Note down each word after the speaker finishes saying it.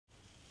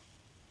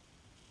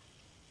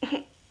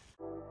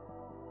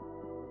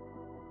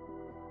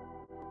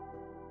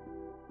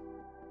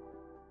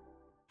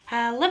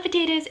Hello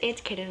potatoes,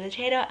 it's Cato the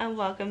Potato and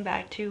welcome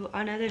back to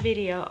another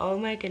video. Oh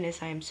my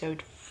goodness, I am so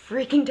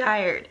freaking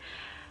tired.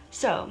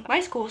 So, my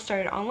school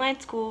started online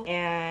school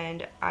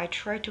and I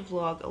tried to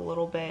vlog a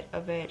little bit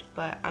of it,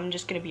 but I'm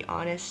just gonna be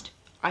honest,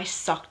 I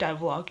sucked at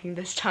vlogging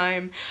this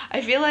time. I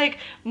feel like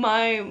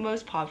my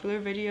most popular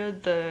video,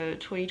 the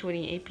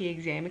 2020 AP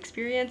exam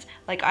experience,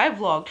 like I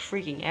vlogged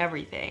freaking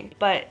everything,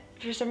 but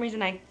for some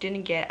reason I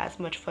didn't get as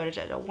much footage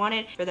as I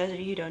wanted. For those of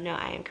you who don't know,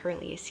 I am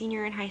currently a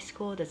senior in high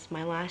school. This is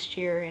my last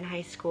year in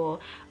high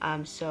school.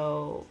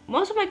 So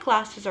most of my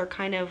classes are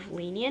kind of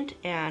lenient,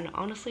 and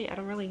honestly I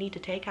don't really need to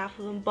take half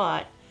of them,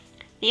 but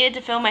needed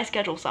to fill my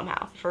schedule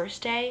somehow.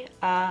 First day,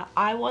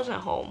 I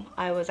wasn't home.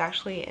 I was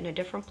actually in a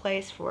different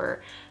place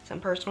for some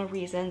personal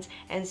reasons,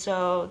 and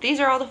so these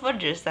are all the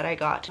footages that I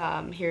got.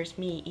 Here's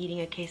me eating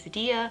a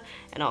quesadilla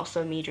and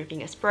also me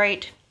drinking a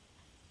Sprite.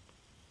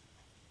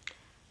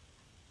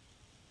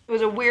 It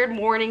was a weird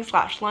morning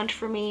slash lunch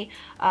for me.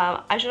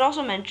 I should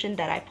also mention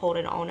that I pulled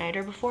an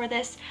all-nighter before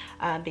this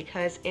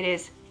because it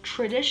is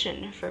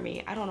tradition for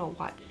me. I don't know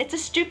why. It's a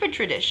stupid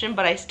tradition,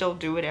 but I still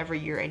do it every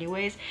year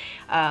anyways,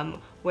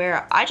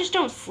 where I just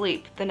don't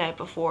sleep the night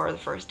before the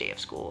first day of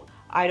school.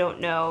 I don't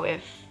know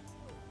if,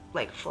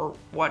 like, for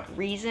what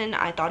reason.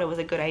 I thought it was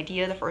a good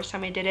idea the first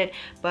time I did it,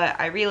 but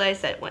I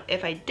realized that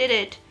if I did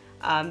it,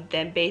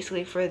 then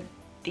basically for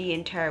the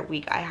entire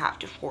week I have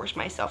to force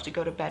myself to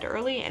go to bed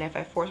early, and if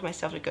I force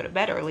myself to go to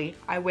bed early,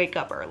 I wake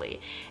up early.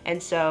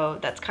 And so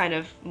that's kind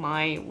of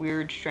my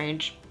weird,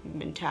 strange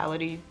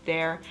mentality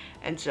there.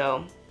 And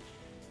so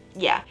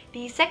yeah,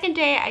 the second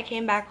day I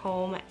came back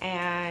home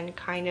and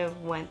kind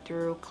of went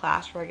through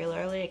class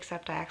regularly,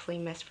 except I actually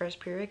missed first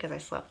period because I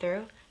slept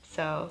through.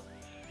 So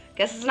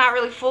guess it's not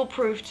really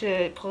foolproof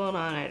to pull an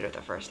all-nighter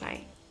the first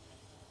night.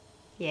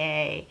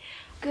 Yay.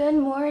 Good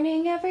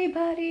morning,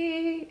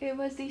 everybody. It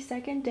was the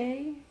second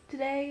day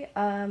today,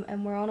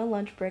 and we're on a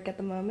lunch break at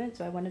the moment,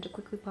 so I wanted to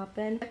quickly pop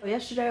in.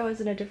 Yesterday I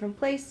was in a different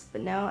place, but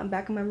now I'm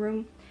back in my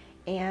room,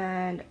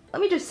 and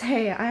let me just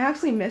say, I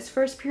actually missed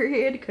first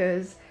period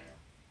because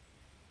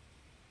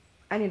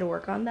I need to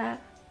work on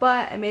that,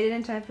 but I made it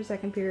in time for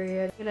second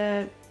period. I'm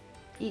gonna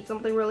eat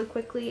something really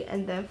quickly,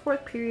 and then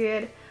fourth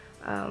period,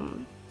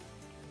 man,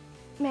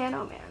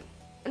 oh man,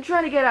 I'm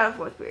trying to get out of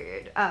fourth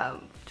period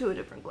to a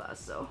different class,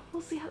 so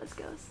we'll see how this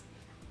goes.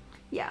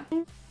 Yeah.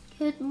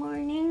 Good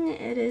morning.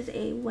 It is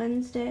a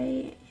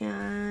Wednesday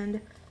and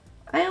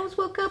I almost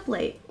woke up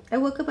late. I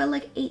woke up at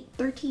like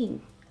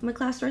 8:13. My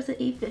class starts at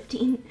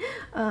 8:15.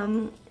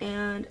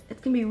 And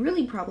it's gonna be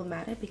really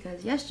problematic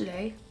because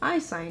yesterday I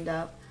signed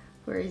up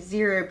for a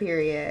 0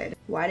 period.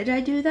 Why did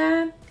I do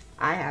that?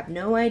 I have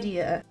no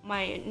idea.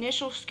 My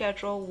initial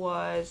schedule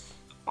was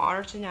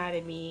Honors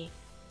Anatomy,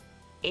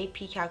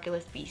 AP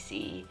Calculus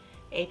BC,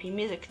 AP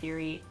Music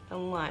Theory,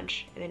 then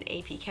lunch, and then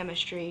AP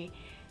Chemistry,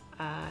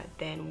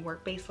 then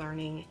work-based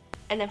learning.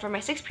 And then for my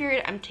 6th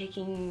period, I'm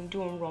taking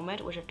dual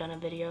enrollment, which I've done a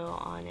video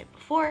on it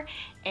before,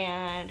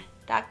 and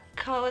that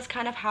was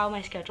kind of how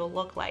my schedule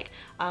looked like.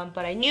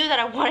 But I knew that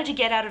I wanted to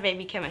get out of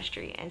AP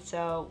Chemistry, and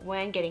so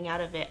when getting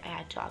out of it, I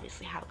had to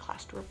obviously have a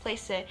class to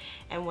replace it,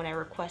 and when I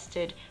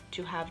requested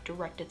to have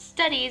directed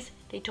studies,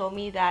 they told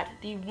me that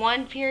the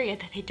one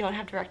period that they don't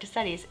have directed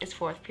studies is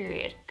 4th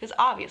period, because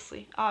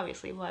obviously,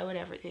 why would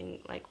everything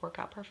like work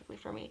out perfectly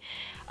for me?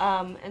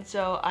 And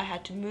so I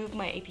had to move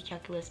my AP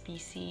Calculus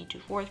BC to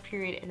 4th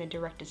period and then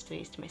directed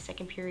studies to my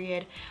 2nd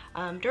period.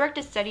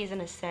 Directed studies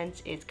in a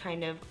sense is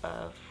kind of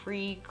a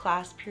free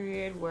class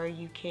period where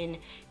you can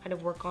kind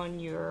of work on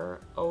your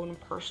own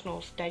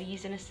personal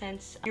studies in a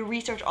sense. You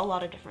research a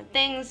lot of different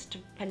things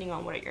depending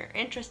on what you're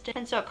interested in.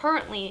 And so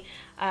currently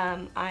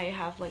I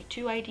have like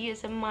 2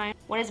 ideas in mind.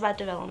 One is about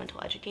developmental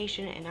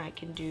education, and I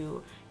can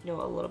do, you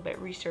know, a little bit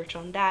research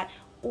on that,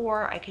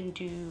 or I can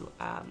do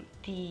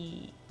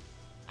the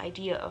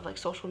idea of like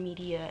social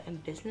media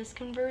and business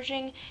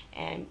converging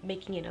and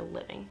making it a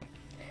living.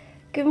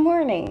 Good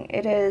morning.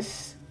 It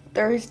is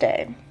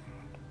Thursday.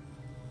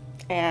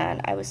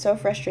 And I was so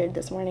frustrated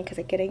this morning because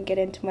I couldn't get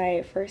into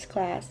my first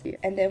class.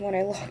 And then when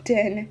I logged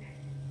in,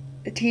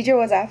 the teacher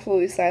was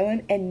absolutely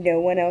silent and no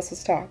one else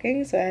was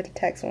talking. So I had to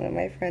text one of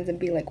my friends and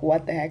be like,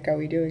 what the heck are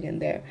we doing in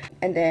there?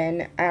 And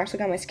then I also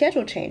got my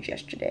schedule changed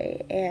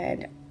yesterday,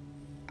 and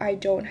I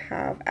don't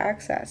have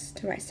access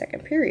to my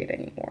 2nd period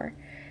anymore.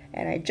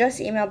 And I just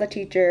emailed the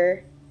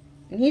teacher,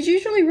 and he's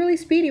usually really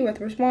speedy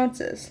with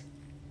responses.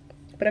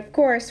 But of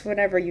course,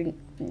 whenever you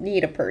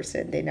need a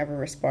person, they never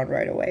respond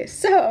right away.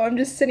 So I'm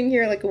just sitting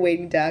here like a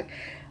waiting duck.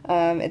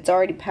 It's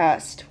already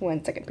past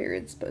when 2nd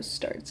period is supposed to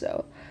start,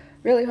 so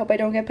really hope I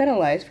don't get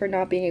penalized for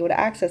not being able to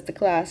access the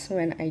class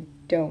when I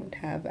don't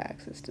have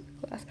access to the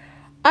class.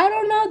 I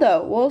don't know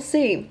though, we'll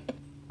see.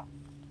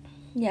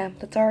 Yeah,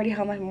 that's already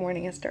how my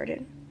morning has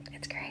started.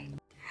 It's great.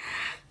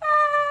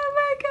 Oh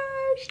my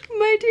gosh,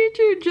 my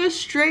teacher just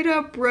straight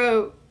up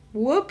wrote,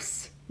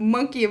 whoops,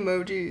 monkey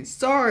emoji,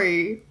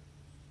 sorry.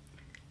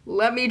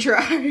 Let me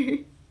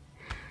try.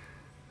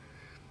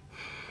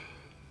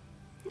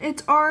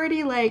 It's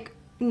already like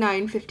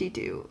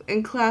 9:52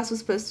 and class was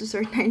supposed to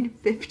start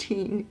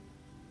 9:15.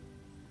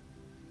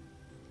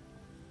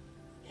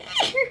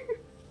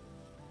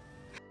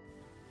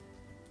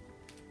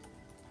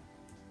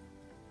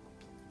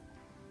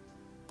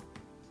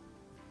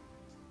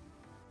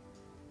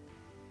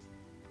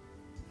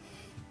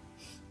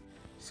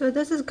 So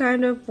this is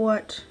kind of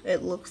what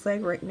it looks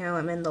like right now.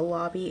 I'm in the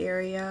lobby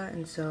area,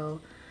 and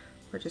so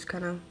we're just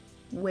kind of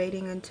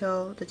waiting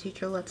until the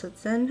teacher lets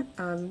us in.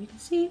 You can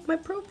see my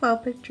profile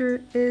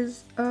picture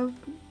is of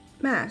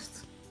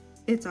masks.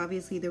 It's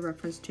obviously the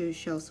reference to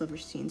Shel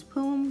Silverstein's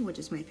poem, which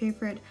is my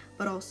favorite,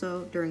 but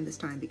also during this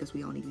time because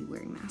we all need to be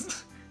wearing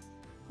masks.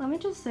 Let me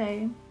just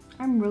say,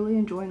 I'm really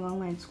enjoying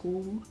online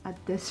school at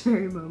this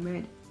very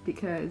moment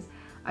because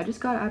I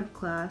just got out of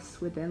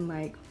class within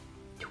like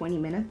 20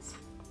 minutes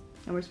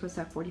and we're supposed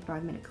to have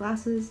 45-minute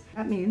classes.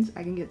 That means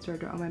I can get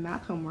started on my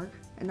math homework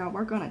and not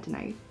work on it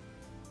tonight.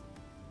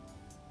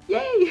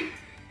 Yay!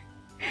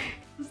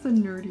 That's the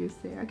nerdiest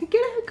thing. I could go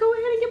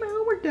ahead and get my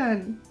homework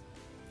done.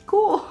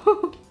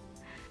 Cool.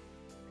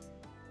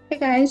 Hey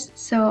guys,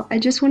 so I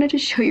just wanted to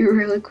show you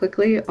really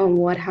quickly on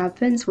what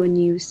happens when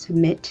you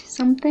submit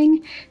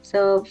something.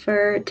 So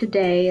for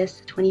today, it's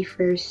the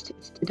 21st,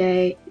 it's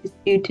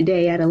due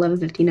today at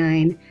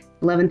 11:59,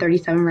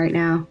 11:37 right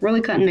now.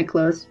 Really cutting it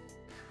close.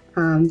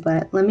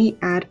 But let me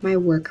add my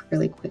work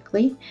really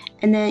quickly.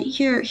 And then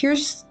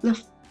here's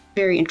the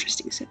very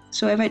interesting stuff.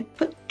 So if I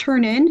put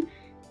turn in,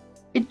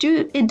 it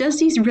does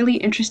these really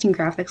interesting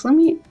graphics. Let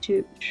me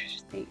do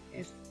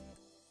if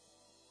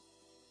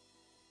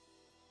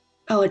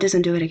oh, it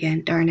doesn't do it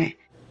again, darn it.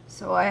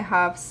 So I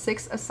have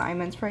 6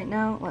 assignments right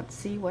now. Let's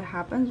see what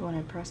happens when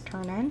I press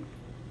turn in.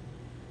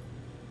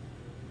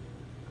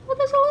 Oh,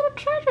 there's a little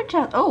treasure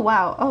chest. Oh,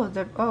 wow.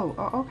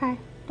 Oh, okay.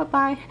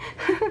 Bye-bye.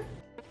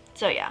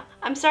 So yeah,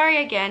 I'm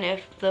sorry again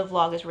if the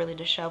vlog is really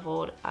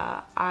disheveled.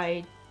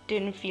 I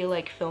didn't feel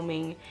like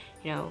filming,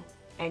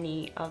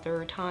 any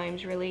other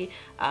times really.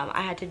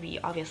 I had to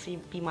obviously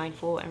be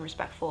mindful and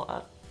respectful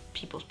of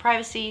people's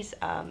privacies,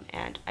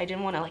 and I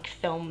didn't want to like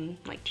film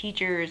like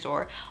teachers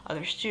or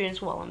other students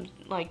while I'm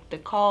like the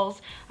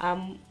calls.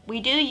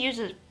 We do use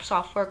a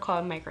software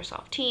called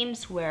Microsoft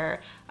Teams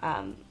where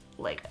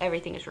like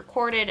everything is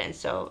recorded, and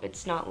so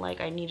it's not like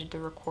I needed the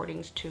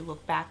recordings to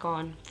look back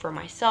on for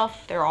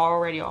myself. They're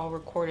already all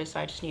recorded, so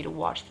I just need to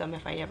watch them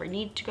if I ever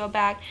need to go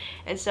back.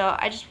 And so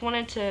I just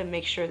wanted to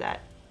make sure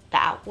that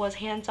was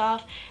hands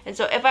off. And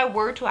so if I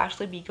were to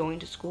actually be going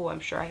to school,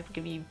 I'm sure I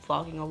could be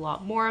vlogging a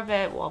lot more of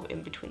it while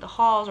in between the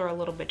halls or a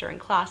little bit during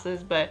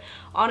classes. But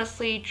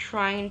honestly,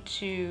 trying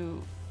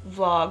to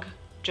vlog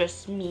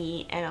just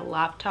me and a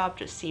laptop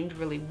just seemed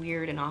really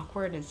weird and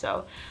awkward. And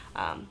so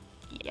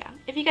yeah,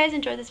 if you guys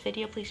enjoyed this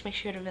video, please make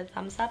sure to give it a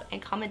thumbs up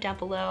and comment down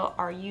below.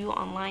 Are you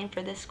online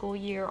for this school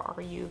year?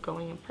 Are you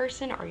going in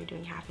person? Are you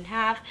doing half and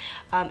half?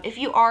 If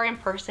you are in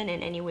person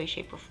in any way,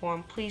 shape, or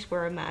form, please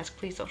wear a mask,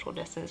 please social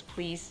distance,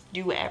 please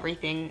do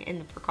everything in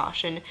the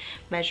precaution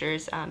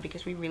measures,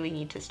 because we really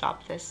need to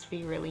stop this.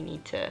 We really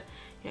need to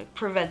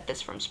prevent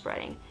this from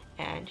spreading,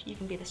 and you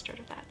can be the start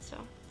of that. So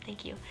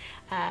thank you.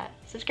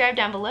 Subscribe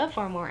down below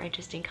for more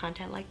interesting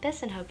content like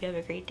this, and hope you have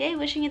a great day.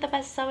 Wishing you the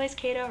best as always,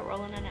 Cato,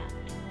 rolling on out.